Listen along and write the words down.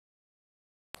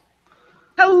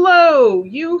Hello,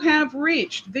 you have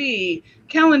reached the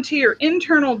Callantyr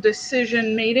internal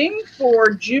decision meeting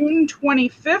for June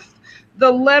 25th.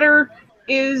 The letter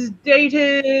is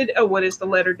dated, what is the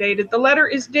letter dated? The letter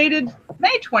is dated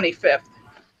May 25th.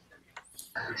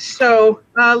 So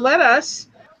let us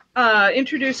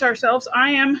introduce ourselves. I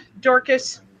am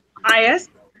Dorcas Ias.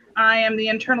 I am the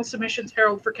internal submissions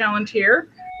herald for Callantyr.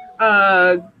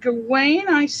 Gawain,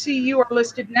 I see you are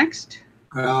listed next.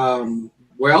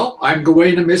 Well, I'm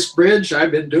Gawain Misbridge.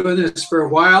 I've been doing this for a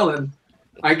while, and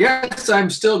I guess I'm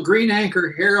still Green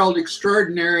Anchor Herald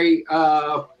Extraordinary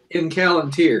in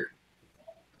Callantyr.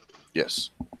 Yes.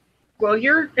 Well,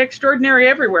 you're extraordinary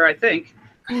everywhere, I think.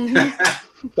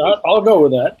 I'll go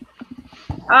with that.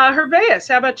 Herveus,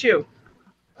 how about you?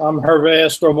 I'm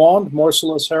Herveus Drummond,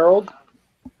 Merciless Herald.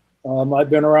 I've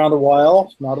been around a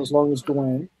while, not as long as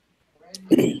Gawain.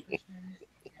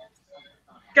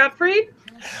 Gottfried?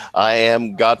 I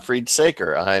am Gottfried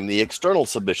Saker. I'm the external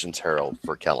submissions herald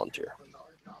for Callantyr.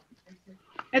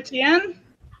 Etienne?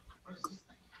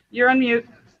 You're on mute.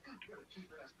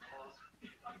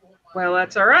 Well,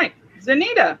 that's all right.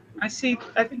 Zanita, I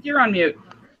think you're on mute.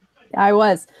 I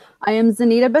was. I am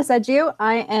Zanita Baseggio.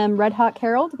 I am Red Hawk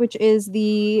Herald, which is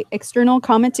the external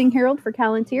commenting herald for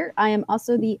Callantyr. I am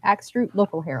also the Axtroot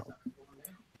local herald.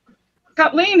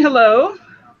 Kathleen, hello.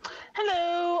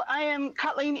 Hello, I am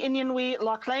Kathleen Inyanwi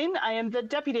Loughlane. I am the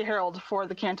Deputy Herald for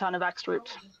the Canton of Axtroot.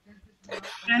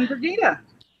 And Brigida.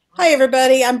 Hi,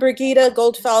 everybody. I'm Brigida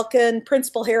Goldfalcon,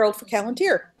 Principal Herald for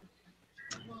Callantyr.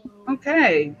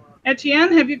 Okay.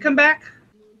 Etienne, have you come back?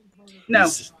 No.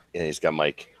 He's got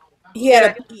Mike. He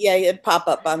had a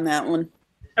pop-up on that one.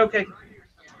 Okay.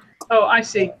 Oh, I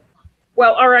see.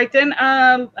 Well, all right then.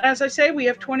 As I say, we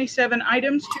have 27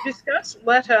 items to discuss.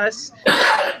 Let us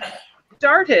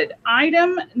start it.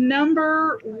 Item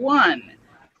number 1.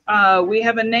 We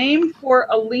have a name for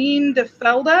Aline de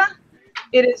Felda.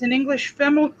 It is an English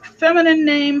feminine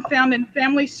name found in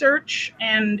Family Search.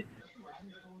 And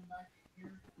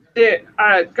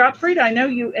Gottfried, I know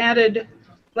you added,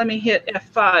 let me hit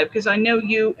F5, because I know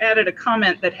you added a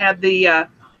comment that had the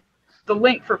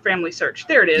link for Family Search.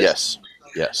 There it is. Yes,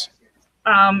 yes.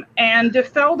 And de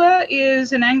Felda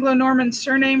is an Anglo-Norman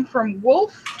surname from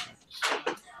Wolf.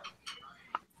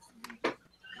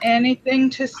 Anything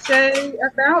to say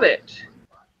about it?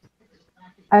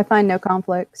 I find no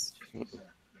conflicts.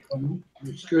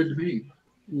 It's good to me.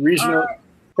 Reasonable,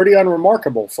 pretty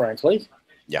unremarkable, frankly.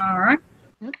 Yeah. All right.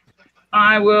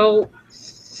 I will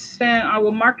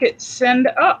mark it send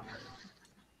up.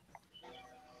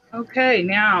 Okay,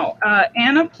 now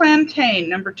Anna Plantain,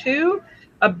 number 2,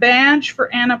 a badge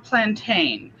for Anna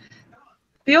Plantain.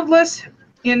 Fieldless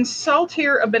in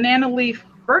Saltier, a banana leaf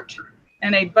vert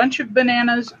and a bunch of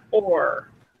bananas or.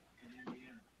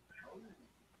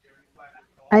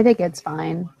 I think it's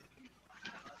fine.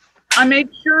 I made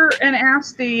sure and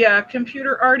asked the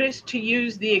computer artist to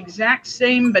use the exact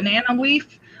same banana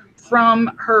leaf from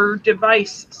her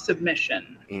device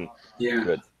submission. Yeah.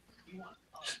 Good.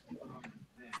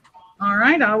 All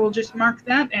right, I will just mark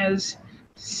that as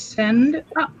send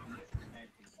up.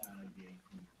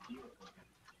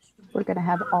 We're going to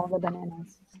have all the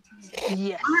bananas.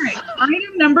 Yes. All right,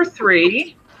 item number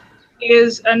 3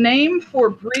 is a name for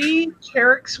Bree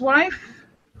Cherrick's wife.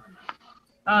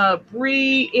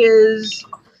 Bree is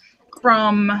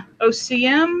from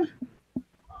OCM,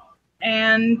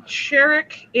 and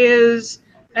Cherrick is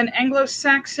an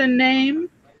Anglo-Saxon name,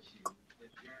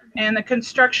 and the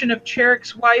construction of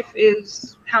Cherrick's wife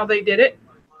is how they did it.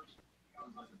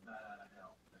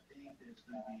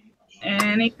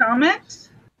 Any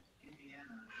comments?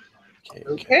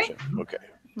 Okay.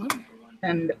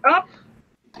 And up.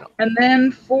 No. And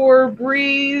then for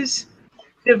Bree's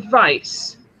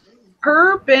device.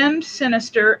 Per bend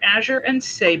sinister, azure and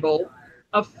sable,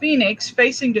 a phoenix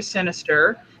facing to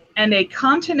sinister, and a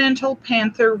continental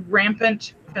panther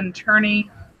rampant penturny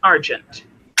argent.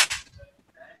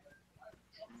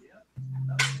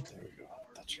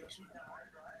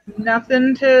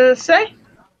 Nothing to say?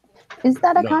 Is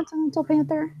that a No. continental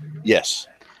panther? Yes.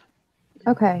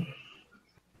 Okay.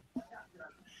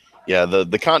 Yeah,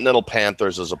 the continental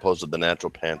panthers as opposed to the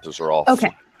natural panthers are all Okay.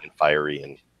 and fiery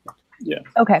and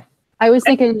Okay. I was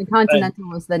thinking the continental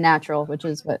was the natural, which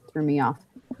is what threw me off.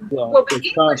 Well, the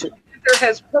English panther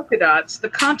has polka dots. The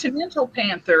continental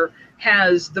panther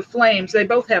has the flames. They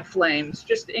both have flames.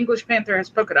 Just the English panther has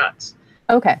polka dots.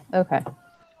 Okay. Okay.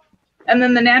 And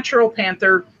then the natural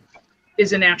panther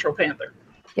is a natural panther.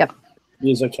 Yep.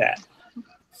 He's a cat.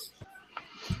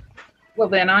 Well,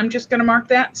 then I'm just going to mark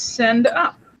that send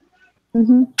up.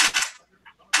 Mm-hmm.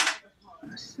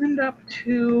 Send up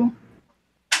to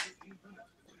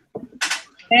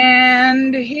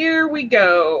And here we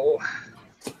go.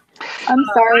 I'm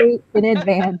sorry in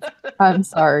advance. I'm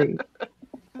sorry.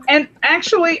 And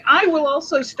actually, I will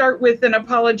also start with an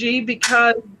apology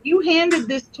because you handed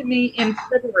this to me in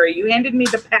February. You handed me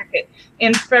the packet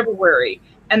in February,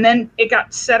 and then it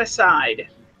got set aside.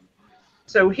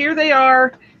 So here they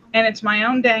are, and it's my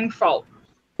own dang fault.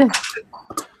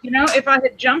 You know, if I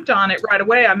had jumped on it right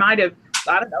away, I might have,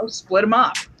 I don't know, split them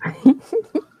up.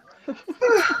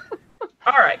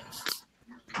 All right.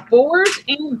 Boar's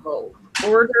Anvil,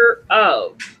 order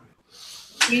of.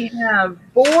 We have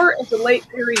Boar as a late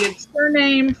period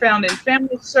surname found in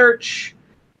Family Search.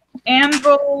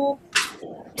 Anvil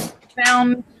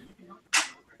found,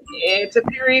 it's a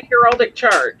period heraldic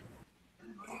chart.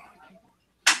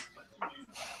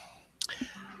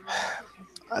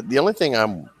 The only thing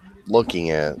I'm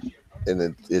looking at,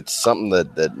 and it's something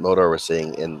that Modar was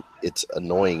saying, and it's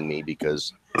annoying me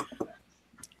because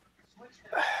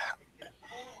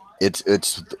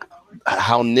it's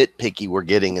how nitpicky we're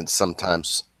getting, and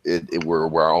sometimes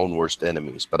we're our own worst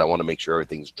enemies. But I want to make sure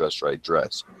everything's dress right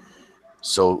dress.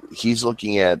 So he's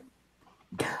looking at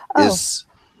is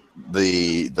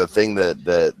the thing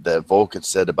that Volk had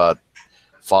said about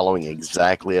following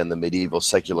exactly on the medieval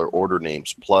secular order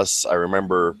names. Plus, I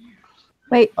remember.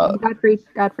 Wait, Godfrey.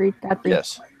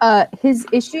 Yes. His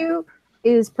issue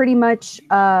is pretty much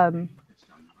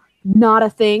not a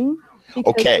thing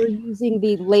because we're using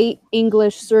the late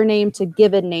English surname to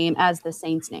given name as the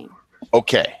saint's name.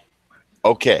 Okay.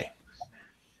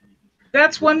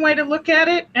 That's one way to look at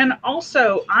it. And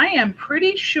also, I am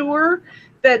pretty sure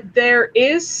that there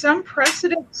is some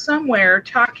precedent somewhere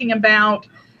talking about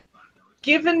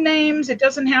given names. It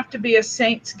doesn't have to be a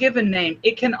saint's given name.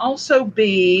 It can also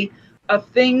be a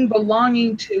thing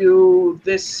belonging to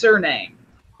this surname.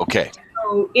 Okay.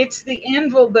 So it's the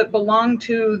anvil that belonged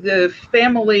to the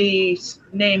family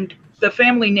named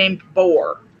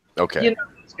Boar. Okay. You know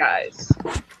these guys.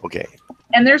 Okay.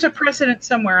 And there's a precedent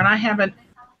somewhere, and I haven't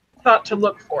thought to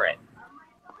look for it.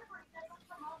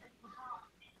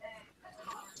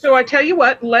 So I tell you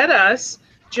what, let us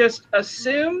just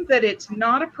assume that it's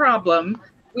not a problem.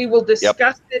 We will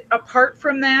discuss it apart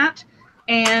from that.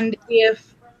 And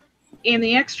if in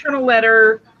the external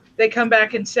letter they come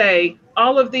back and say,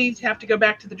 all of these have to go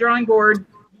back to the drawing board.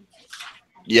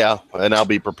 Yeah, and I'll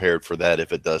be prepared for that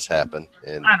if it does happen.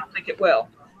 And I don't think it will.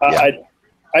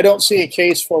 I don't see a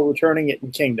case for returning it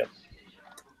in Kingdom.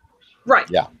 Right.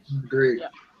 Yeah. Great.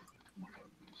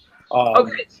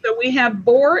 Okay, so we have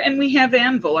Boar and we have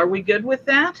Anvil. Are we good with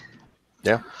that?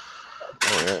 Yeah.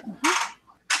 All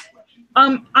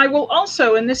right. I will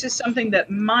also, and this is something that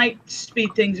might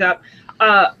speed things up,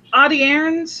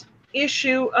 Audierne's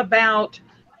issue about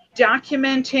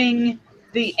documenting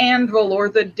the anvil or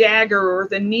the dagger or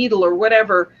the needle or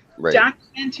whatever, Right.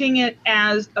 documenting it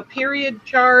as a period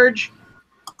charge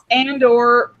and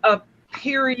or a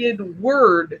period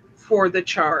word for the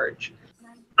charge.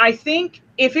 I think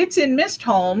if it's in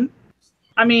Mistholm,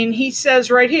 I mean, he says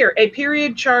right here, a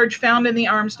period charge found in the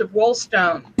arms of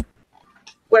Woolstone,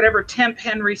 whatever temp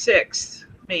Henry VI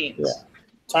means.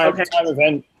 Yeah.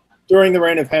 During the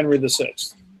reign of Henry VI.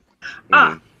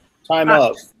 Time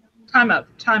of.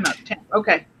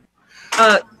 Okay.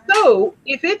 So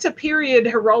if it's a period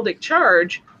heraldic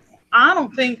charge, I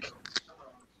don't think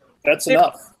that's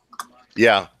enough.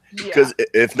 Yeah. Because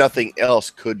if nothing else,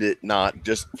 could it not,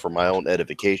 just for my own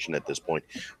edification at this point,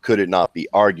 could it not be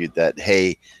argued that,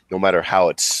 hey, no matter how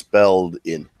it's spelled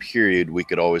in period, we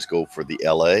could always go for the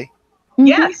LA?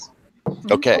 Yes.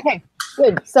 Okay. Okay,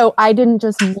 good. So I didn't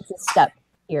just miss a step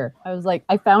here. I was like,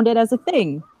 I found it as a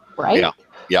thing, right?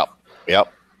 Yep.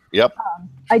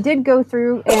 I did go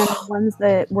through, and the ones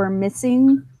that were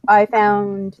missing, I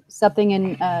found something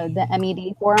in the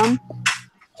MED forum.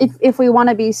 If we want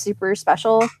to be super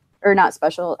special, or not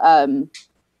special,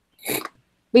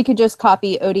 we could just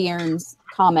copy Audierne's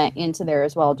comment into there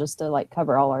as well, just to like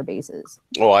cover all our bases.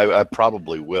 Oh, I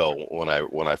probably will when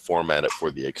I format it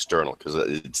for the external, because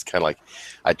it's kind of like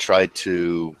I try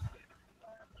to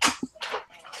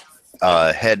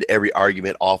head every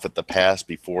argument off at the pass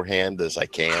beforehand as I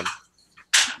can.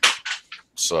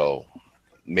 So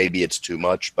maybe it's too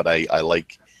much, but I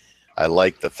like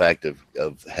the fact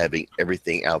of having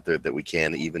everything out there that we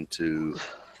can, even to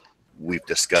we've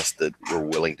discussed that we're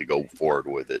willing to go forward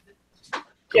with it.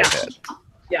 Go ahead.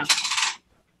 Yeah.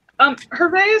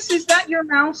 Herveus, is that your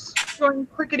mouse going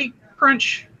clickety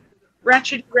crunch,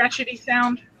 ratchety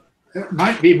sound? It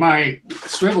might be my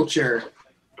swivel chair.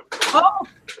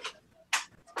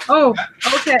 Oh,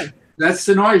 okay. That's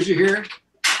the noise you hear?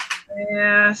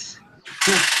 Yes.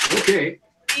 Okay.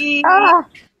 Ah!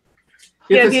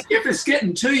 If it's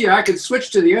getting to you, I could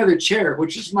switch to the other chair,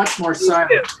 which is much more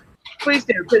silent. Please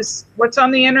do, because what's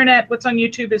on the internet, what's on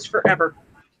YouTube is forever.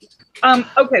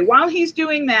 Okay, while he's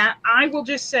doing that, I will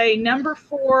just say number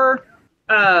 4,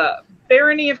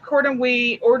 Barony of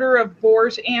Cordonwy, Order of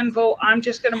Boar's Anvil. I'm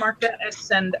just going to mark that as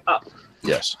send up.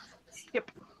 Yes.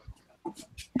 Yep.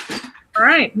 All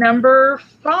right, number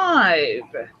 5,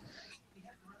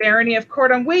 Barony of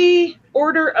Cordonwy,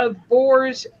 Order of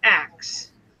Boar's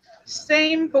Axe.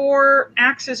 Same boar,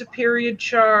 axe is a period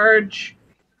charge.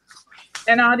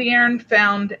 And Audiern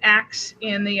found axe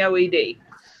in the OED.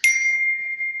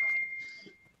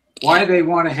 Why they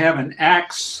want to have an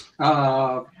axe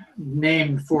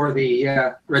named for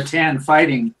the Rattan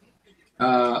Fighting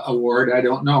Award, I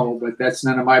don't know, but that's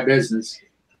none of my business.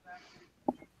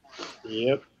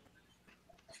 Yep.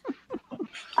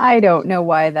 I don't know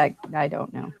why that. I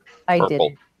don't know. I Purple.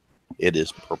 did. It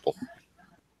is purple.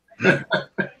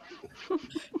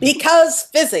 Because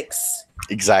physics.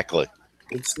 Exactly.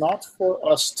 It's not for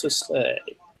us to say.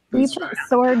 We put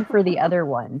sword for the other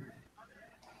one.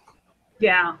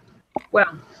 Yeah.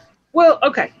 Well,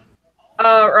 okay.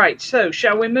 All right. So,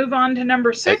 shall we move on to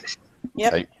number 6?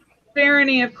 Yep. Hey.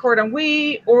 Barony of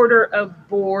Cordonwy, Order of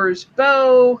Boar's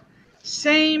Bow.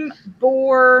 Same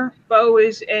boar. Bow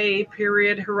is a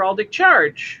period heraldic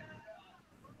charge.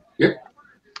 Yep.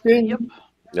 Yep.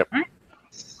 All right.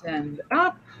 Send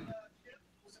up.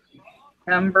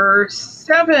 Number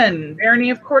 7, Barony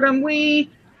of Cordonwy,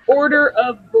 Order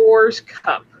of Boar's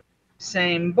Cup.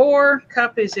 Same boar.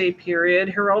 Cup is a period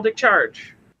heraldic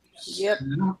charge. Yep.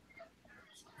 Send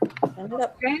it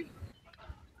up. Okay.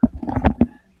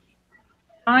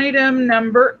 Item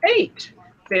number 8,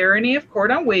 Barony of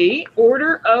Cordonwy,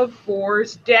 Order of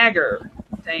Boar's Dagger.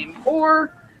 Same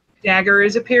boar. Dagger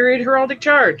is a period heraldic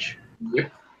charge.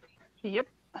 Yep. Yep.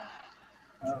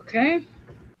 Okay.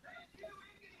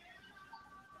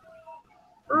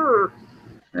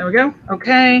 There we go.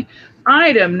 Okay.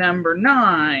 Item number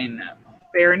 9,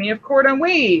 Barony of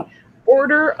Cordonwy,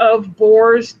 Order of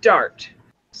Boar's Dart.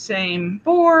 Same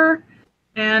boar.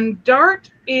 And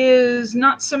dart is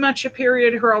not so much a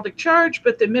period heraldic charge,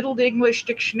 but the Middle English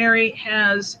Dictionary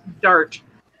has dart,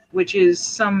 which is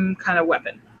some kind of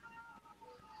weapon.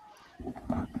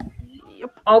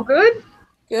 Yep. All good?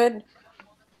 Good.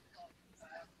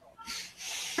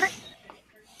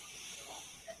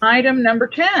 Item number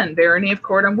 10, Barony of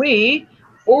Cordonwy,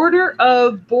 Order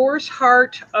of Boar's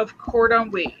Heart of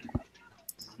Cordonwy.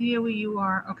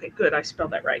 C-O-E-U-R. Okay, good. I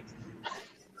spelled that right.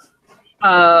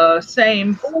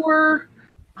 Same boar.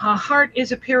 Heart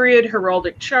is a period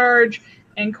heraldic charge,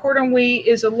 and Cordonwy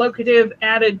is a locative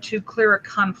added to clear a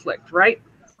conflict, right?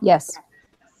 Yes.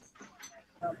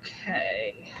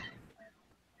 Okay.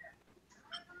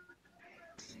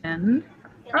 And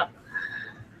up.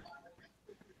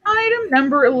 Item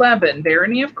number 11,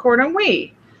 Barony of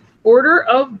Cordonwy, Order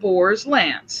of Boar's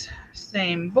Lance.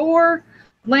 Same boar.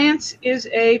 Lance is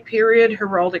a period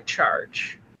heraldic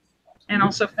charge, and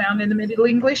also found in the Middle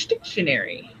English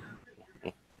Dictionary.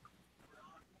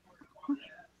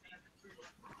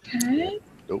 Okay.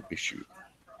 Don't be shoot.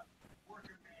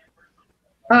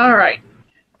 All right.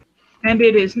 And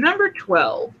it is number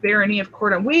 12, Barony of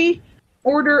Cordonwy,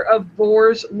 Order of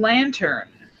Boar's Lantern.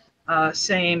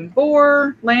 Same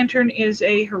boar. Lantern is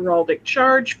a heraldic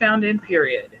charge found in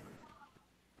period.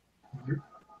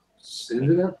 Send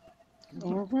it up.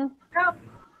 Mm-hmm.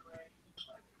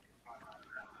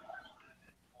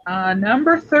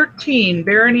 Number 13,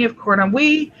 Barony of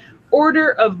Cordonwy,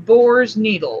 Order of Boar's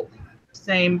Needle.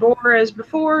 Same boar as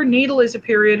before. Needle is a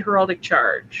period heraldic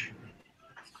charge.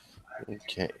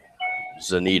 Okay.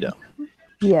 Zanita,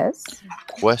 Yes.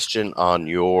 question on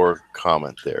your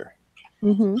comment there.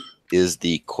 Mm-hmm. Is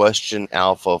the question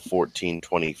Alpha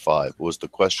 1425, was the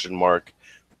question mark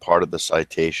part of the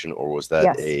citation, or was that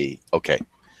Yes. okay?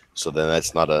 So then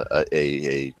that's not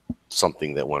a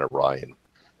something that went awry. And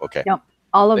okay. Nope.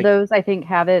 All of those I think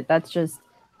have it. That's just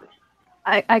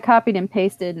I copied and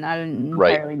pasted, and I didn't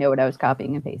Right. entirely know what I was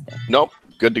copying and pasting. Nope.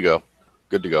 Good to go.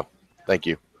 Good to go. Thank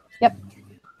you. Yep.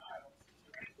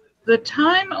 The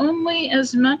time only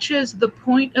as much as the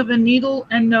point of a needle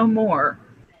and no more.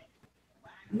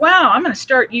 Wow, I'm going to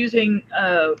start using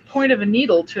point of a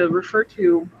needle to refer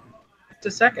to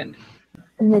the second.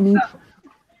 And then you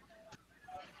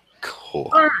Cool.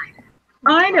 All right.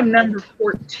 Item number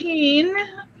 14,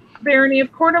 Barony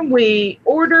of Cordonwy,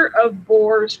 Order of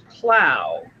Boar's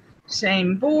Plow.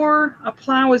 Same boar. A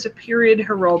plow is a period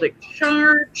heraldic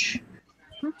charge.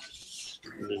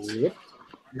 Yep.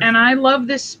 And I love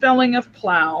this spelling of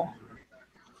plow.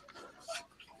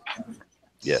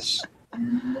 Yes.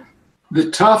 The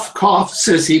tough cough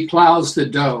says he plows the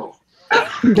dough.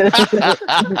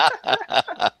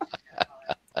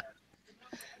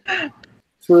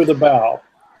 Through the bow.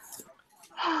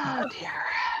 Oh dear.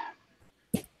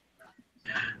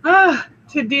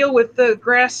 To deal with the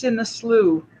grass in the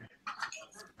slough.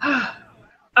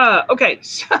 Okay,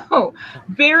 so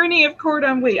Barony of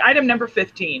Cordon-Bleu, item number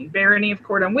 15. Barony of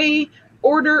Cordon-Bleu,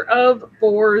 Order of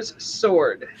Boar's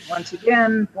Sword. Once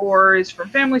again, boar is from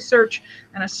Family Search,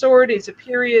 and a sword is a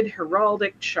period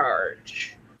heraldic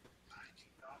charge.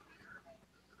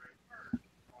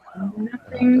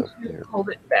 Nothing to hold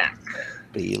it back.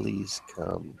 Bailey's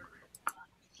come.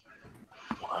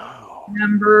 Wow.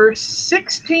 Number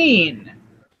 16.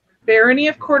 Barony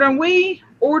of Cordon-Bleu,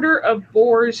 Order of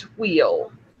Boar's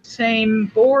Wheel.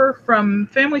 Same boar from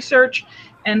Family Search,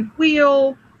 and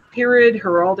wheel, period,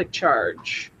 heraldic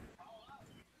charge.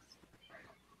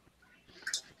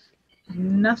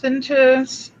 Nothing to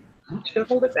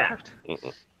hold it back.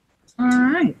 All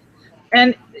right.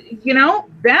 And you know,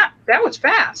 that was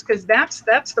fast, because that's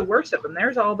the worst of them.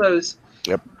 There's all those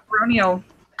colonial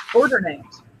order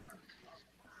names.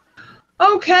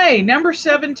 Okay, number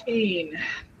 17.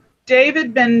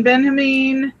 David Ben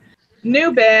Benjamin,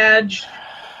 new badge.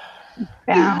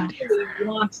 Found.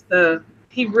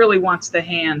 He really wants the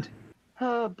hand.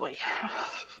 Oh boy.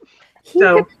 He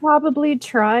So- could probably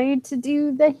try to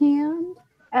do the hand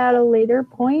at a later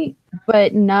point,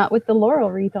 but not with the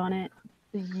laurel wreath on it.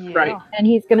 Yeah. Right. And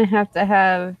he's going to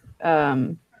have,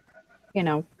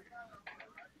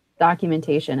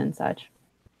 documentation and such.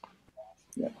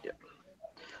 As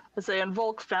I say, and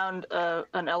Volk found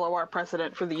an LOR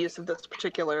precedent for the use of this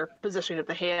particular position of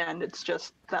the hand. It's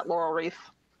just that laurel wreath.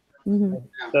 Hmm.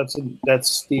 That's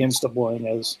the insta boring,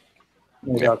 as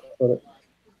Doctor put it.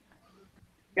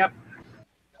 Yep.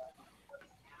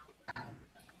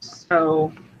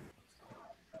 So,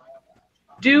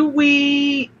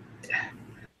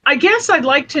 I guess I'd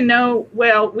like to know,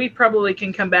 well, we probably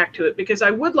can come back to it, because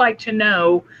I would like to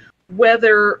know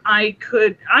whether I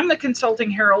could, I'm the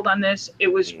consulting herald on this. It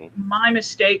was my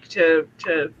mistake to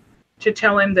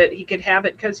tell him that he could have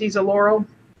it because he's a laurel.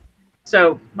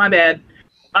 So, my bad.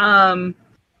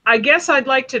 I guess I'd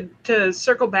like to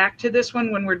circle back to this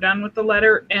one when we're done with the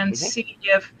letter and see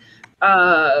if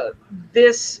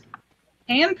this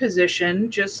hand position,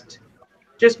 just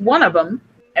one of them,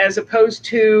 as opposed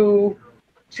to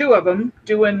two of them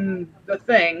doing the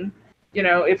thing,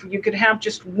 if you could have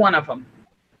just one of them.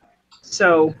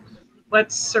 So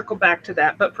let's circle back to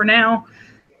that. But for now,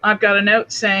 I've got a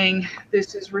note saying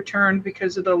this is returned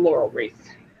because of the laurel wreath.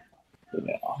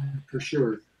 Yeah. For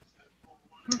sure.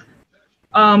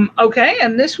 Okay,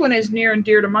 and this one is near and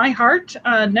dear to my heart.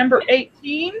 Number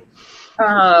 18,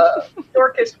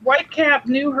 Dorcas Whitecap,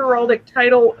 new heraldic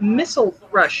title, Missile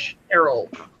Thrush Herald.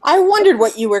 I wondered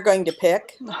what you were going to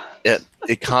pick.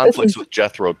 It conflicts with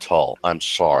Jethro Tull. I'm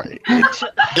sorry.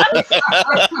 Exactly.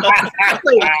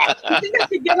 You think I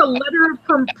could get a letter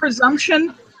from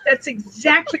presumption? That's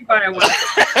exactly why I want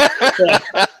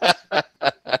it.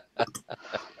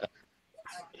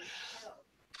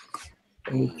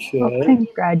 Okay. Well,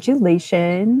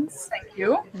 congratulations. Thank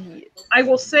you. I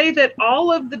will say that all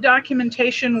of the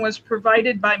documentation was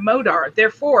provided by Modar.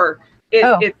 Therefore,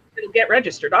 it'll get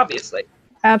registered, obviously.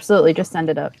 Absolutely. Just send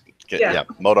it up. Yeah,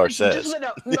 Modar Just says.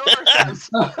 Modar says.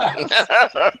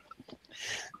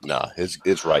 No,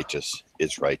 it's righteous.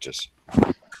 It's righteous.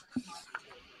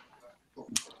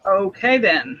 Okay,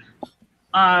 then.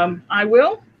 I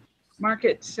will mark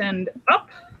it send up.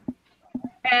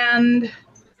 And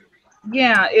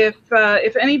yeah, if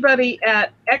anybody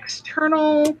at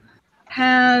external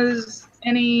has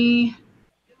any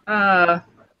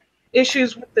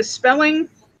issues with the spelling,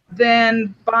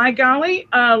 then by golly,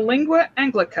 lingua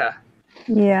anglica.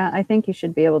 Yeah, I think you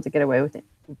should be able to get away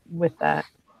with that.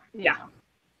 Yeah.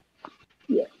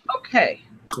 Okay.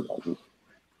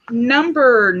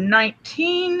 Number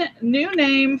 19, new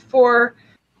name for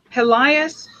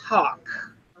Helias Hawk.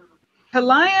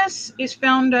 Helias is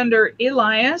found under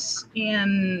Elias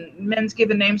in men's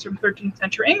given names from 13th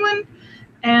century England,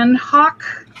 and Hawk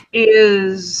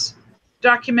is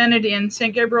documented in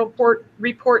St. Gabriel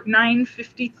Report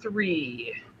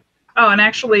 953. Oh, and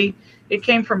actually, it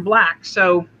came from Black,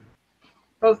 so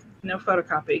both no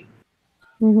photocopy.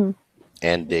 Mm-hmm.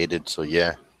 And dated, so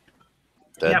yeah.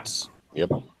 That's, yep.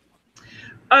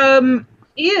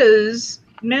 Is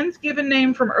men's given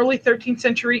name from early 13th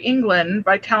century England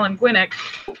by Talon Gwynnick,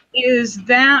 is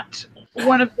that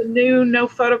one of the new no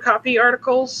photocopy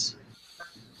articles?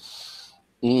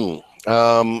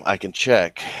 I can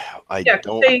check. I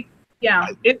don't.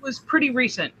 It was pretty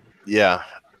recent. Yeah,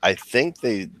 I think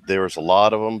there's a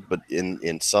lot of them, but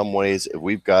in some ways, if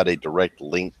we've got a direct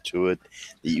link to it,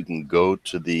 that you can go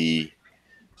to the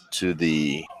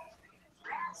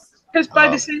Because by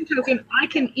the same token, I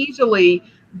can easily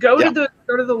go to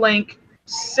the link,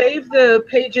 save the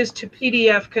pages to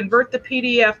PDF, convert the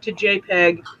PDF to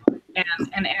JPEG,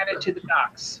 and add it to the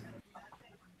docs.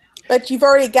 But you've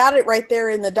already got it right there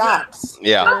in the docs.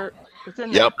 Yeah. It's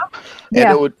in Yep. there.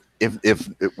 And it would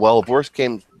if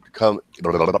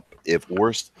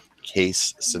worst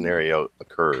case scenario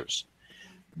occurs,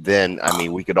 then I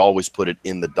mean we could always put it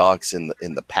in the docs in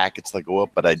the packets that go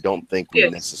up, but I don't think we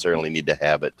necessarily need to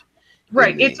have it.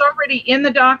 Right. It's already in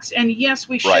the docs, and yes,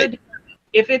 we should. Right.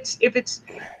 If it's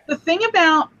the thing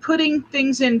about putting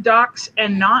things in docs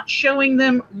and not showing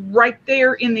them right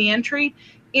there in the entry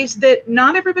is that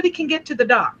not everybody can get to the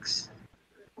docs.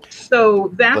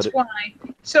 So that's why.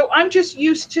 So I'm just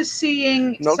used to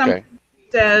seeing something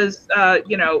that says,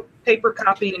 paper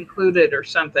copy included or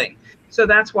something. So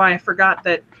that's why I forgot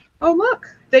that. Oh, look,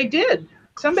 they did.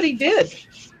 Somebody did.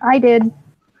 I did.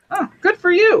 Oh, good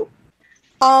for you.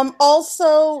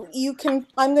 Also,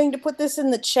 I'm going to put this in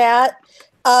the chat.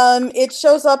 It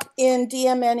shows up in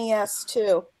DMNES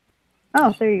too.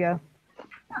 Oh, there you go.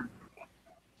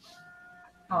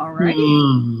 All right.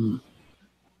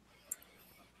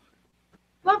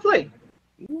 Lovely.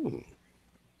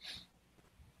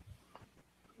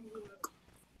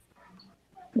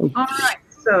 All right.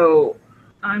 So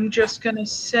I'm just going to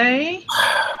say,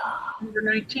 number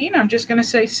 19, I'm just going to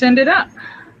say send it up.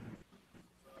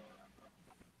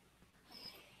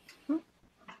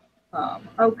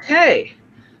 Okay.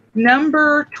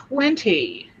 Number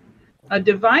 20, a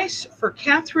device for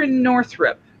Catherine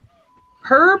Northrop.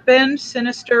 Per bend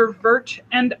sinister vert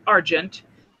and argent,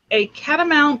 a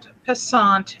catamount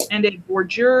passant and a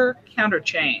bordure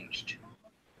counterchanged.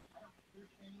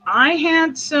 I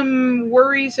had some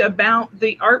worries about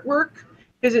the artwork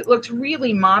because it looks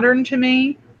really modern to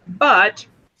me, but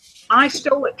I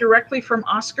stole it directly from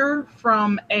Oscar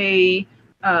from a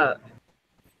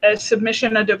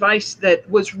submission, a device that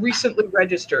was recently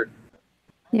registered.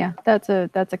 Yeah, that's a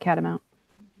catamount.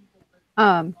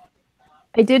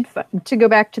 I did to go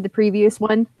back to the previous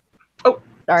one. Oh,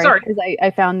 sorry, because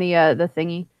I found the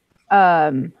thingy.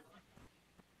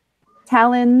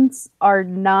 Talons are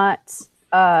not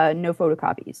no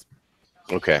photocopies.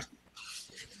 Okay.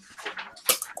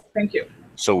 Thank you.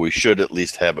 So we should at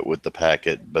least have it with the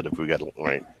packet, but if we got it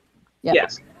right.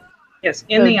 Yep. Yes,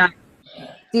 in the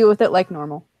deal with it like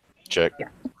normal. Check. Yeah.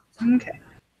 Okay.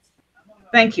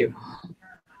 Thank you.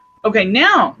 Okay,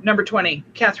 now number 20,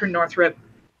 Catherine Northrop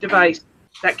device,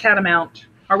 that catamount.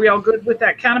 Are we all good with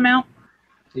that catamount?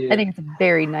 Yeah. I think it's a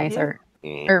very nice art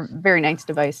or very nice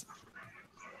device.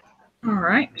 All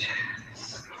right.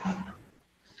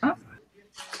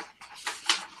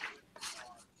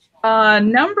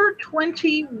 Number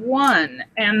 21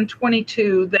 and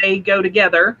 22, they go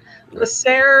together.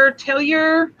 Lasser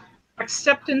Tellier,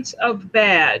 acceptance of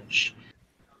badge.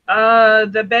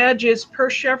 The badge is per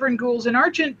chevron gules in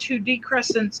argent, 2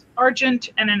 decrescents argent,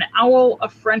 and an owl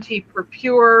affronti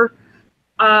purpure.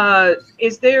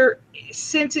 Is there,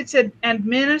 since it's an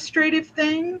administrative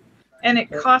thing and it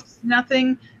costs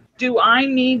nothing, do I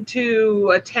need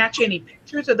to attach any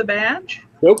pictures of the badge?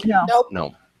 Nope. No. Nope.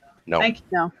 No. No. Thank you.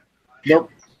 No.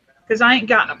 Nope. Because I ain't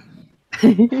got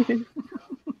them.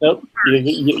 Nope.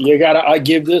 You gotta, I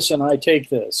give this and I take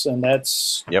this, and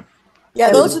that's. Yep.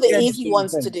 Yeah, those are the easy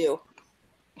ones to do.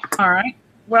 All right.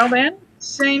 Well then,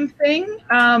 same thing.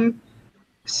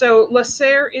 So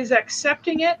Lasser is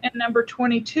accepting it, and number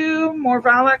 22,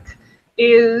 Morvalek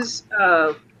is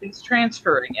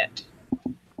transferring it.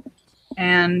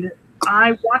 And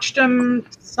I watched him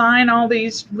sign all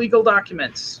these legal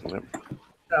documents. Yep.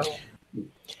 So.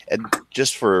 And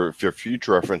just for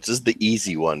future reference, this is the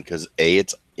easy one because A,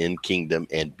 it's in Kingdom,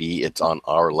 and B, it's on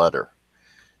our letter.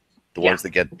 The ones that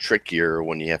get trickier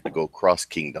when you have to go cross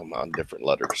Kingdom on different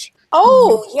letters.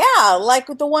 Oh, yeah, like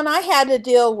the one I had to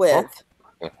deal with.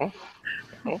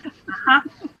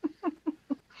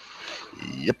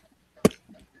 Yep.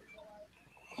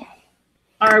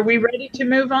 Are we ready to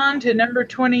move on to number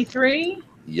 23?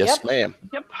 Yes, ma'am.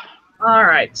 Yep. All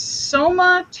right.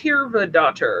 Soma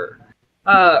Tirvadottir.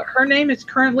 Her name is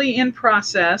currently in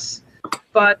process,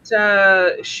 but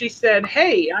she said,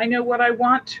 hey, I know what I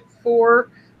want for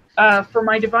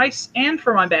my device and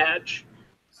for my badge.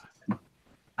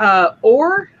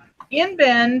 Or in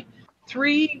Bend,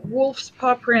 3 wolf's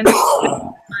paw prints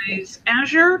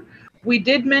Azure. We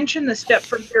did mention the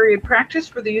Stepford period practice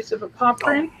for the use of a paw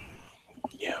print.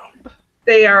 Yeah.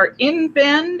 They are in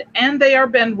Bend and they are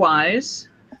Bendwise.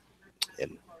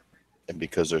 And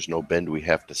because there's no bend, we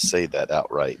have to say that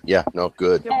outright. Yeah, no,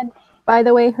 good. And by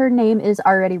the way, her name is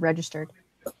already registered.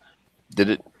 Did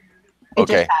it? It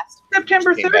Okay. just passed.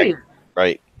 September Came back. 30th.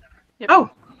 Right. Oh,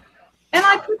 and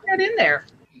I put that in there.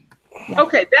 Yeah.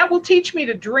 Okay, that will teach me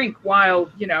to drink while,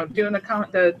 doing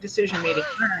the decision meeting.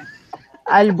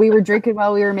 All right. We were drinking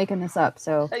while we were making this up,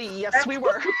 so Yes, we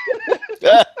were.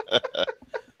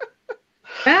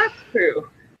 That's true.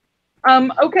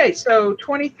 Okay, so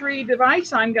 23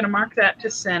 device, I'm going to mark that to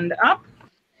send up.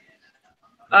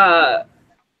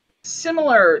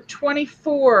 Similar,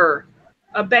 24,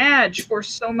 a badge for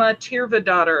Soma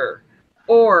Tirvadottir,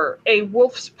 or a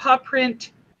wolf's paw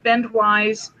print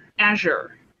bendwise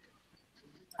azure.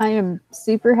 I am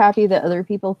super happy that other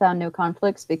people found no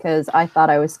conflicts because I thought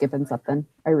I was skipping something.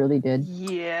 I really did.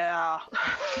 Yeah.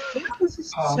 This is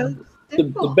so The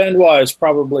simple. bendwise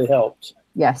probably helped.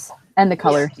 Yes, and the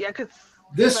color. Yeah, because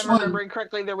This if I'm one, remembering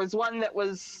correctly, there was one that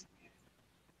was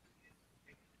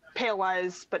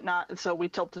pale-wise, but not, so we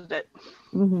tilted it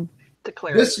Hmm. to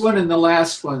clear this it. one and the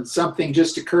last one, something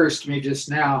just occurs to me just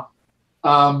now.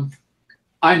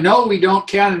 I know we don't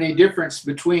count any difference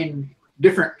between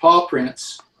different paw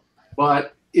prints,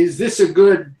 but is this a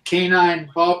good canine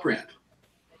paw print?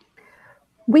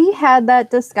 We had that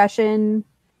discussion.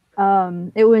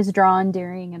 It was drawn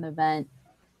during an event.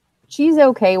 She's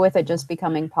okay with it just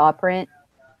becoming paw print.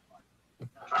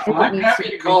 If it I'm needs happy to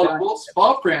to be call it redone. wolf's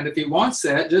paw print if he wants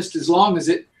that, just as long as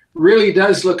it really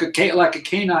does look like a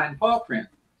canine paw print.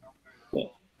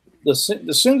 The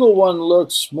single one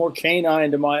looks more canine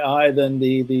to my eye than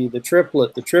the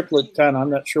triplet. The triplet kind of, I'm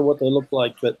not sure what they look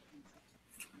like, but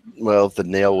Well, if the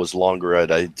nail was longer,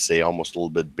 I'd say almost a little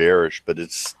bit bearish, but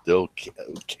it's still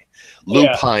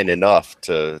lupine enough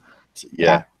to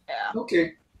yeah. Yeah.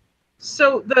 Okay.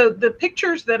 So the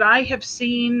pictures that I have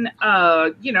seen,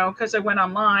 because I went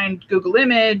online, Google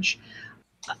image,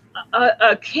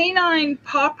 a canine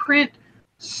paw print,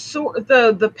 so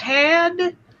the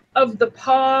pad of the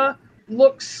paw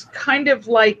looks kind of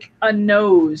like a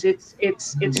nose. It's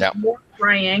Yeah. more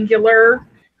triangular.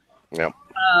 Yep.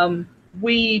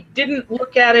 We didn't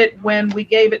look at it when we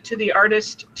gave it to the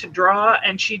artist to draw,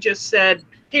 and she just said,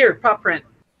 "Here, paw print."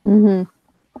 Hmm.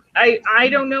 I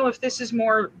don't know if this is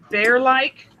more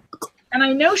bear-like, and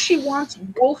I know she wants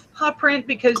wolf paw print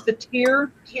because the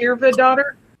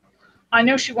Tirvadottir. I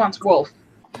know she wants wolf.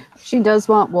 She does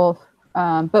want wolf,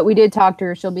 but we did talk to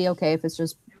her. She'll be okay if it's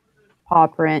just paw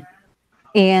print,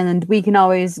 and we can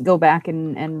always go back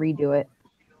and redo it.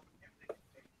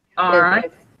 All right.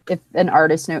 If an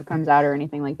artist note comes out or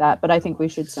anything like that, but I think we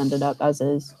should send it up as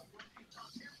is.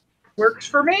 Works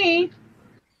for me.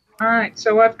 All right,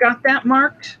 so I've got that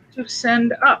marked to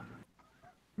send up.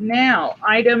 Now,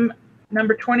 item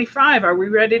number 25. Are we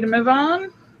ready to move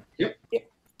on? Yep.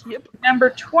 Yep.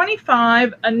 Number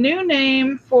 25, a new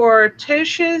name for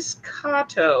Tesh's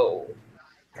Kato.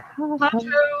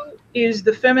 Kato is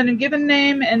the feminine given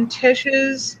name, and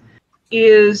Tesh's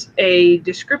is a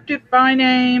descriptive by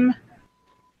name.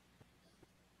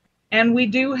 And we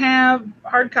do have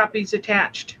hard copies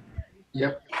attached.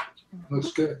 Yep.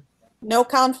 Looks good. No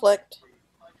conflict.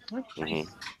 Mhm.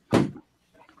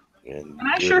 And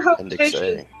I sure hope Tesh is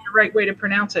the right way to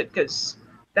pronounce it, because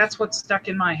that's what's stuck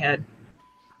in my head.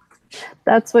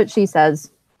 That's what she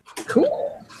says.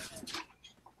 Cool.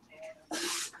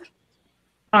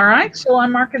 All right, so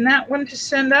I'm marking that one to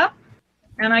send up.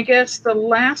 And I guess the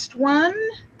last one,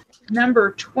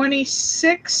 number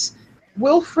 26,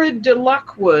 Wilfred de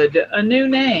Lockwood, a new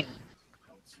name.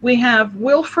 We have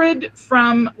Wilfred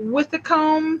from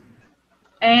Withacombe,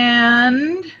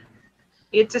 and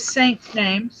it's a saint's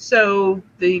name, so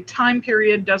the time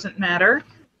period doesn't matter.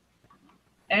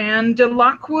 And de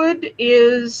Lockwood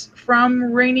is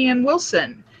from Rainey and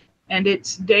Wilson, and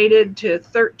it's dated to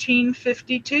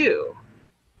 1352.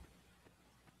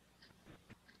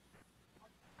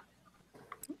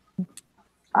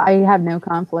 I have no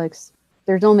conflicts.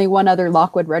 There's only one other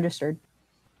Lockwood registered.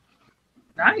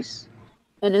 Nice.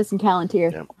 It is in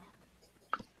Callantyre. Yeah.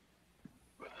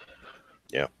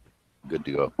 Yeah. Good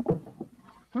to go.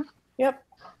 Yep.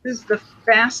 This is the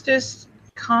fastest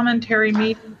commentary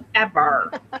meeting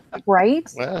ever. Right?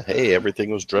 Well, hey, everything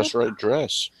was dress right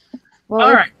dress. Well,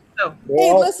 All right. So, Hey,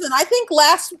 well, listen, I think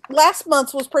last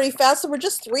month was pretty fast. There were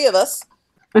just 3 of us.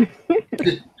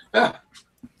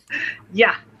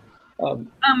 yeah.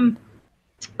 um,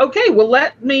 Okay, well,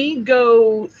 let me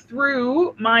go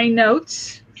through my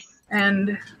notes.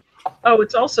 And, oh,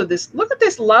 it's also this. Look at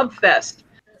this love fest.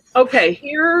 Okay,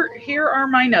 here are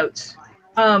my notes.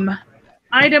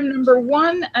 Item number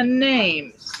 1, a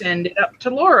name. Send it up to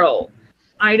Laurel.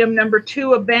 Item number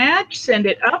 2, a badge. Send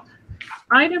it up.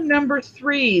 Item number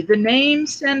 3, the name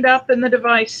send up and the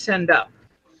device send up.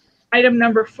 Item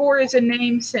number 4 is a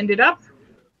name, send it up.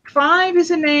 5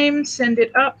 is a name, send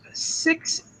it up.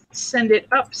 6, send it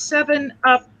up. 7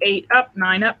 up, 8 up,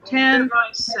 9 up, 10,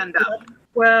 send up.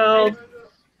 12,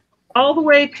 all the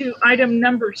way to item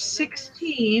number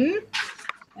 16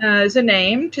 is a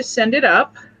name to send it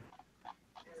up.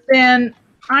 Then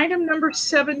item number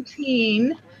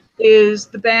 17 is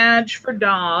the badge for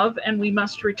Dov, and we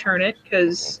must return it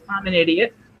because I'm an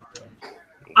idiot.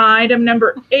 Item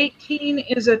number 18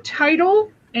 is a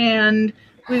title, and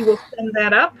we will send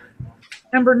that up.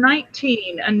 Number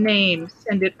 19, a name,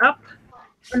 send it up.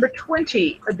 Number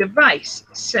 20, a device,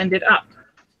 send it up.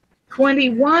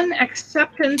 21,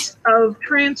 acceptance of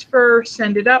transfer,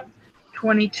 send it up.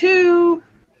 22,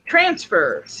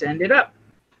 transfer, send it up.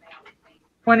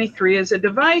 23 is a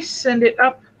device, send it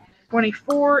up.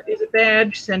 24 is a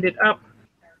badge, send it up.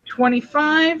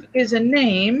 25 is a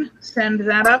name, send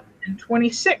that up. And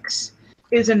 26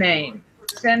 is a name,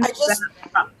 send that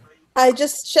up. I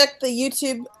just checked the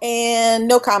YouTube and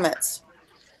no comments.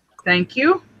 Thank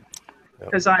you,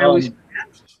 because I always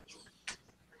forget.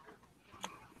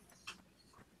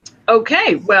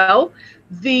 Okay, well,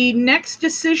 the next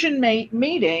decision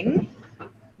meeting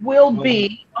will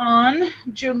be on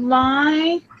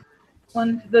July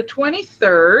the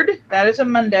 23rd. That is a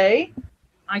Monday.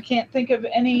 I can't think of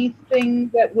anything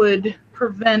that would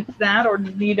prevent that or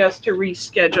need us to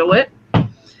reschedule it.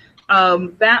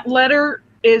 That letter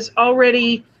is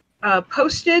already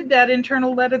posted, that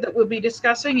internal letter that we'll be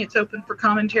discussing. It's open for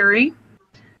commentary.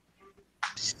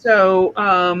 So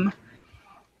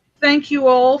thank you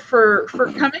all for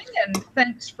coming, and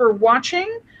thanks for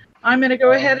watching. I'm going to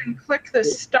go ahead and click the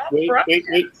stop. Wait.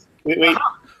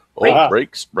 Oh,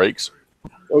 breaks.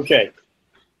 Okay.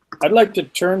 I'd like to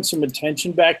turn some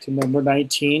attention back to number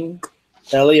 19,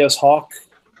 Elias Hawk.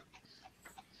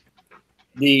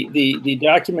 The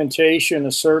documentation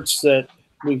asserts that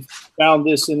we found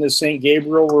this in the St.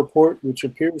 Gabriel report, which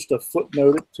appears to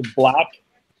footnote it to black.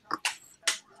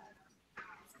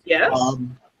 Yes.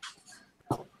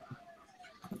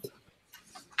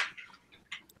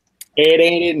 It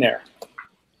ain't in there.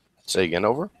 Say again,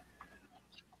 over.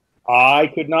 I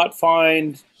could not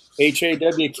find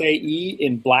HAWKE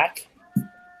in black.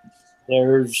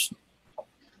 There's,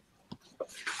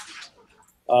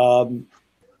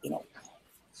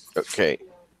 Okay.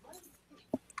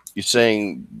 You're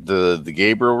saying the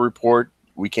Gabriel report,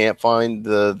 we can't find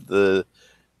the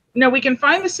No, we can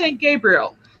find the St.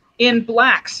 Gabriel in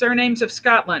black, surnames of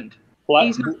Scotland. black.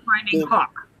 He's not finding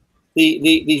Hawk.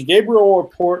 The Gabriel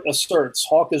report asserts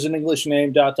Hawk is an English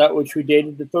name, ... which we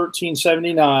dated to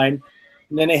 1379.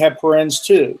 And then they have parens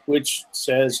 2, which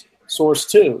says source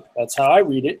 2. That's how I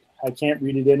read it. I can't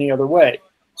read it any other way.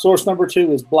 Source number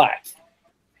 2 is black.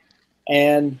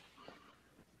 And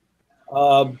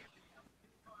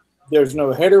there's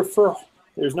no header for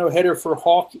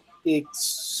Hawk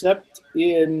except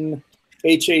in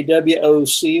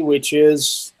HAWOC, which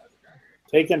is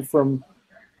taken from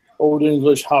Old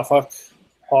English Hawk.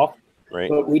 right?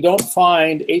 But we don't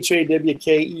find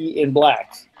HAWKE in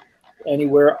black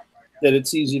anywhere that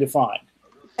it's easy to find.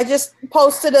 I just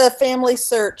posted a family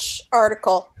search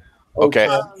article. Okay.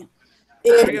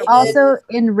 Also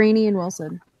in Rainey and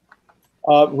Wilson.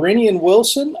 Rainey and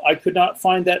Wilson, I could not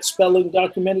find that spelling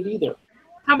documented either.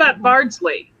 How about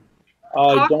Bardsley?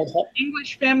 I Hawk, don't have.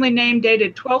 English family name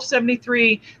dated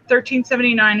 1273,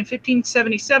 1379, and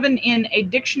 1577 in a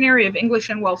dictionary of English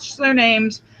and Welsh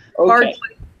surnames. Okay.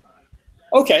 Bardsley.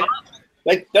 Okay.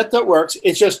 That works.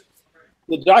 It's just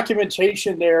the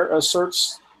documentation there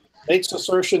makes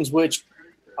assertions which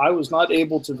I was not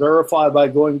able to verify by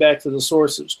going back to the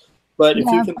sources. But if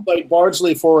you can cite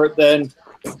Bardsley for it, then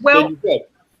you're good.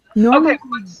 Normally, Okay,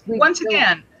 once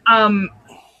again,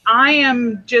 I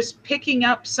am just picking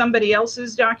up somebody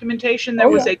else's documentation. There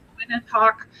was a Gwyneth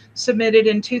Hawk submitted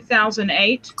in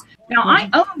 2008. Now, I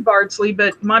own Bardsley,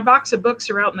 but my box of books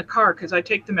are out in the car because I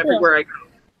take them everywhere I go.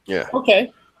 Yeah.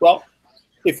 Okay. Well,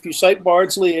 if you cite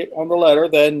Bardsley on the letter,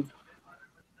 then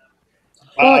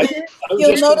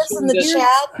You'll notice in the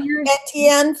chat,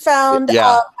 Etienne found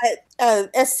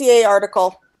a SCA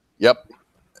article. Yep.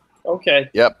 Okay.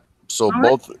 Yep. So All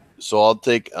both. Right. So I'll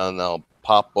take and I'll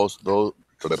pop both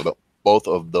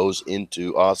of those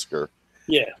into Oscar.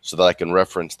 Yeah. So that I can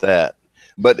reference that.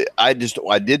 But I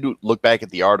did look back at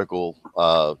the article,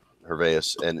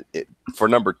 Herveus, and for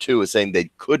number 2 is saying they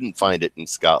couldn't find it in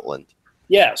Scotland.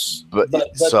 Yes. But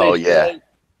so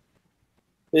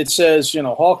it says,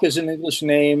 Hawk is an English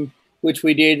name, which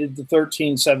we dated to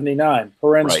 1379,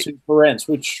 parens 2 parens,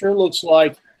 which sure looks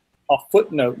like a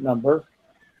footnote number.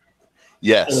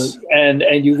 Yes. And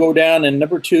you go down, and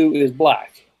number 2 is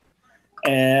black.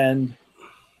 And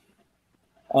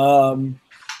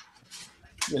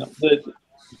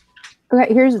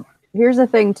Okay, here's the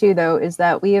thing too, though, is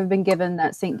that we have been given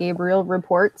that St. Gabriel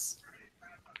reports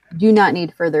do not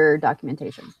need further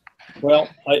documentation. well,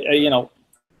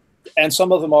 and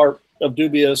some of them are of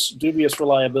dubious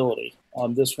reliability.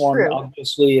 This one True.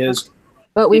 obviously is.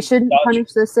 But we shouldn't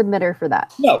punish the submitter for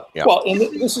that. No. Yeah. Well, and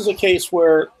this is a case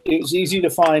where it was easy to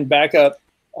find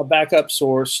a backup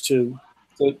source to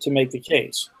make the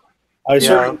case. I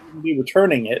certainly wouldn't be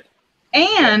returning it.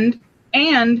 And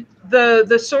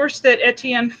the source that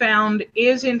Etienne found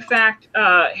is in fact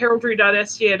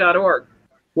heraldry.sca.org.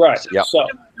 Right. Yep. So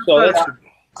that's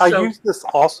I use this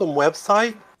awesome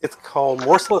website. It's called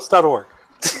morseless.org.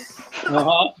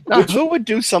 Now, who would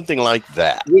do something like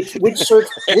that? which of the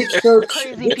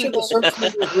search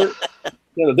methods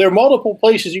there are multiple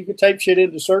places you could type shit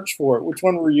in to search for it. Which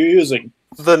one were you using?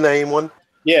 The name one.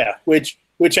 Yeah, which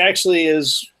actually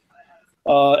is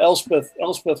Elspeth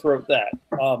wrote that.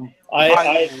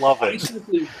 I love I it.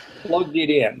 simply plugged it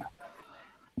in.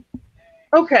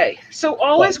 Okay, so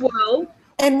all is well.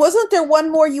 And wasn't there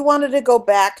one more you wanted to go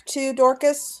back to,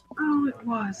 Dorcas? Oh, it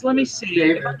was. Let me see.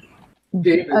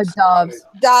 David. Dobbs.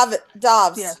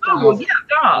 Dobbs. Yes. Oh, yeah,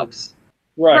 Dobbs.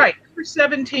 Right. Right, number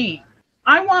 17.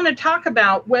 I want to talk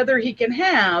about whether he can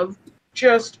have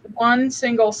just one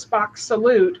single Spock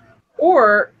salute,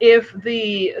 or if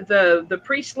the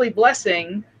priestly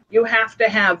blessing, you have to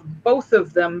have both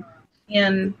of them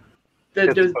in the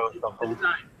It's both of them.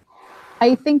 design.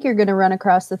 I think you're going to run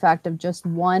across the fact of just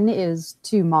one is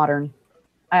too modern.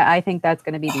 I think that's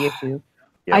going to be the issue.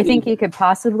 Yeah. I think you could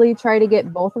possibly try to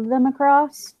get both of them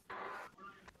across.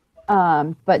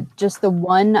 But just the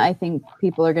one, I think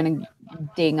people are going to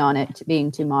ding on it to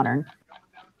being too modern.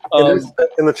 In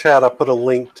the chat, I put a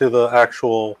link to the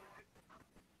actual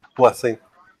blessing.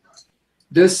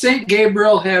 Does St.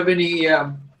 Gabriel have any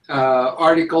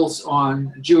articles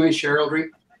on Jewish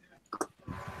heraldry?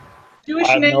 Jewish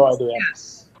I have names, no idea.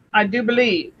 yes, I do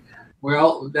believe.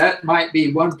 Well, that might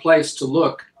be one place to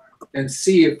look and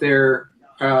see if there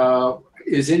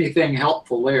is anything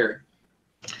helpful there.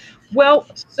 Well,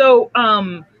 so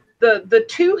the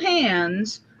two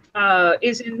hands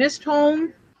is in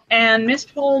Mistholm, and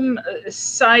Mistholm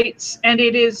cites, and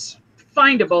it is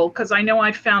findable because I know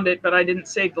I found it, but I didn't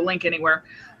save the link anywhere.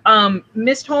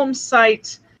 Mistholm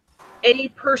cites a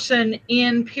person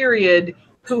in period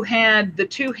who had the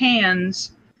two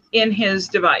hands in his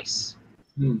device.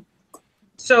 Hmm.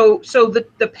 So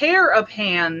the pair of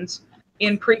hands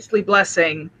in priestly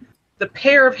blessing, the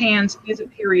pair of hands is a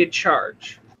period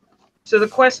charge. So the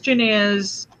question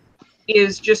is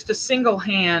just a single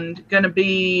hand going to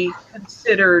be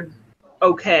considered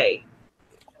okay?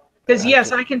 Because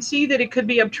yes, I can see that it could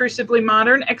be obtrusively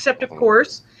modern, except of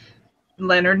course,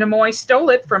 Leonard Nimoy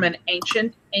stole it from an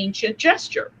ancient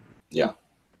gesture. Yeah.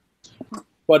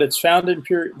 But it's found in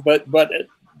period. But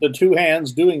the two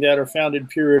hands doing that are found in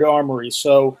period armory.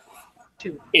 So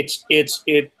it's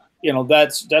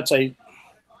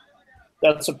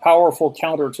that's a powerful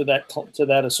counter to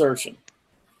that assertion.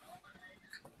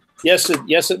 Yes,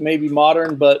 it may be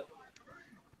modern, but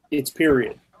it's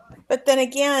period. But then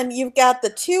again, you've got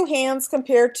the two hands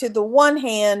compared to the one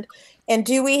hand. And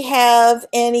do we have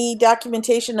any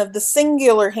documentation of the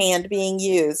singular hand being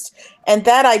used? And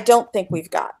that I don't think we've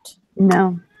got.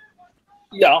 No.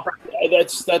 Yeah,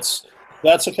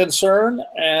 that's a concern,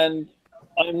 and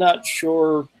I'm not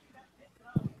sure.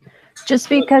 Just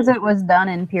because it was done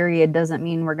in period doesn't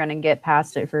mean we're going to get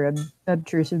past it for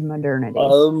obtrusive modernity.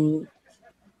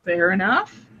 Fair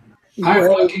enough. I'm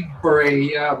looking for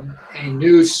a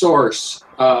news source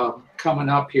coming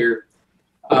up here.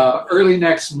 Early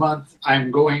next month, I'm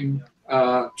going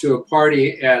to a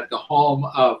party at the home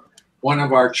of one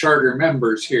of our charter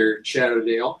members here in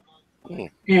Shadowdale.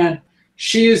 And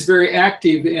she is very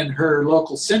active in her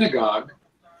local synagogue,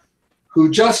 who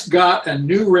just got a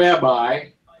new rabbi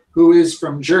who is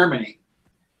from Germany.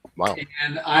 Wow.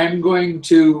 And I'm going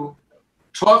to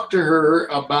talk to her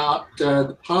about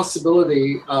the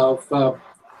possibility of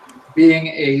being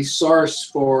a source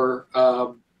for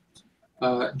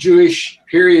Jewish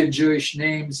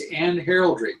names and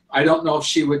heraldry. I don't know if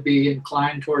she would be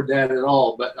inclined toward that at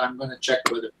all, but I'm going to check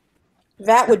with her.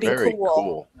 That would be Very cool.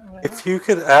 cool. If you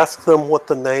could ask them what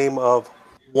the name of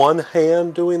one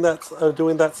hand doing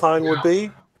that sign would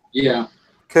be, Yeah,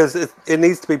 because it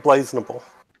needs to be blazonable.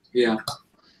 yeah.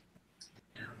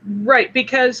 Right,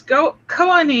 because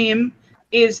Kohanim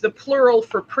is the plural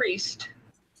for priest.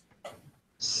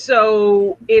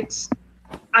 So it's,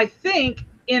 I think,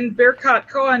 in Birkat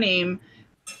Kohanim,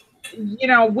 you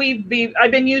know,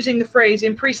 I've been using the phrase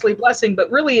in priestly blessing, but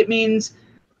really it means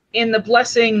in the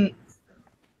blessing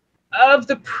of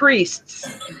the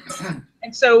priests.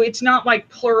 And so it's not like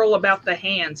plural about the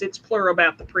hands, it's plural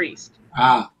about the priest.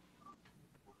 Ah,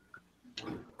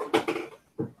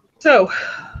 So,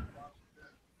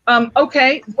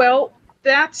 okay, well,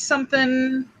 that's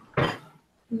something,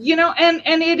 you know, and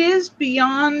it is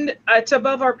beyond, it's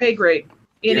above our pay grade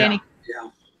in yeah, any. yeah.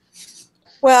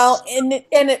 Well, and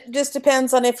it just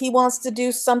depends on if he wants to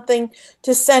do something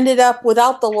to send it up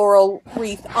without the laurel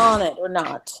wreath on it or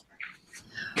not.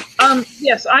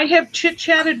 Yes, I have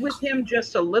chit-chatted with him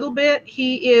just a little bit.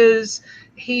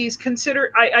 He's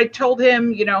considered, I told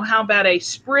him, you know, how about a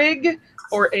sprig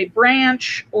or a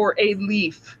branch or a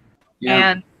leaf?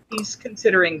 Yeah. And he's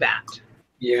considering that.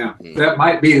 Yeah, that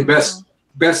might be the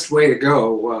best way to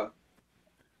go.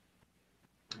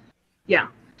 Yeah.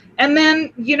 And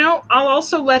then, you know, I'll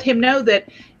also let him know that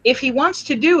if he wants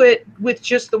to do it with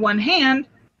just the one hand,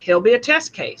 he'll be a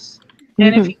test case.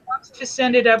 And if he wants to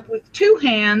send it up with two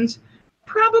hands,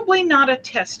 probably not a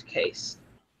test case.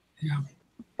 Yeah.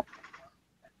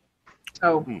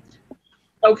 Oh,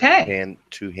 okay.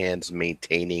 Two hands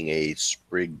maintaining a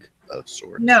sprig of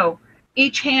sorts. No,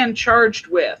 each hand charged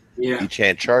with. Yeah. Each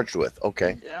hand charged with.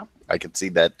 Okay. Yeah. I can see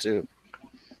that too.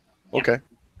 Okay.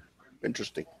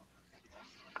 Interesting.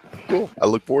 Cool. I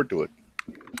look forward to it.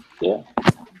 Yeah.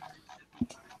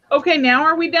 Okay, now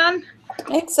are we done? I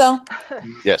think so.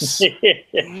 Yes.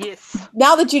 Yes.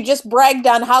 Now that you just bragged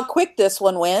on how quick this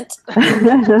one went.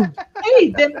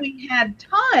 Hey, then we had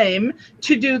time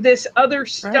to do this other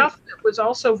stuff that was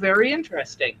also very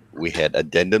interesting. We had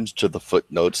addendums to the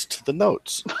footnotes to the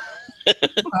notes.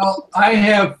 Well, I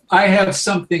have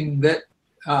something that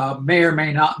may or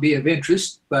may not be of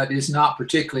interest, but is not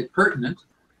particularly pertinent.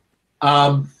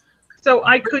 So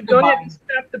I could go ahead and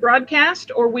stop the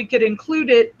broadcast, or we could include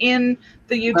it in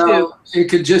the YouTube. Well, it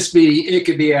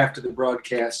could be after the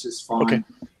broadcast is fine. Okay.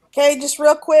 Okay, just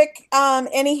real quick,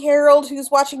 any Herald who's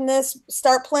watching this,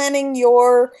 start planning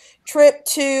your trip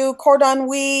to Cordon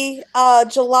Bleu,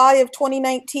 July of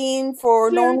 2019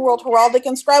 for Known World Heraldic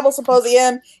and Scribal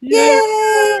Symposium. Yay!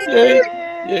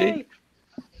 Yay.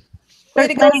 Way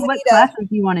to go, Planning what Zanita. classes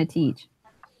you want to teach.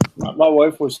 My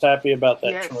wife was happy about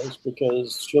that Yes. choice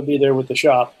because she'll be there with the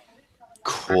shop.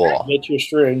 Cool. Get your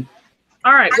string.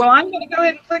 All right, well, I'm going to go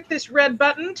ahead and click this red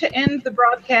button to end the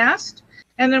broadcast,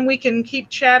 and then we can keep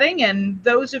chatting. And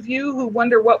those of you who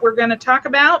wonder what we're going to talk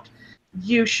about,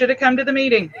 you should have come to the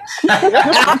meeting. Bye.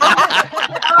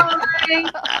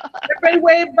 Everybody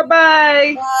wave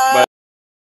bye-bye. Bye.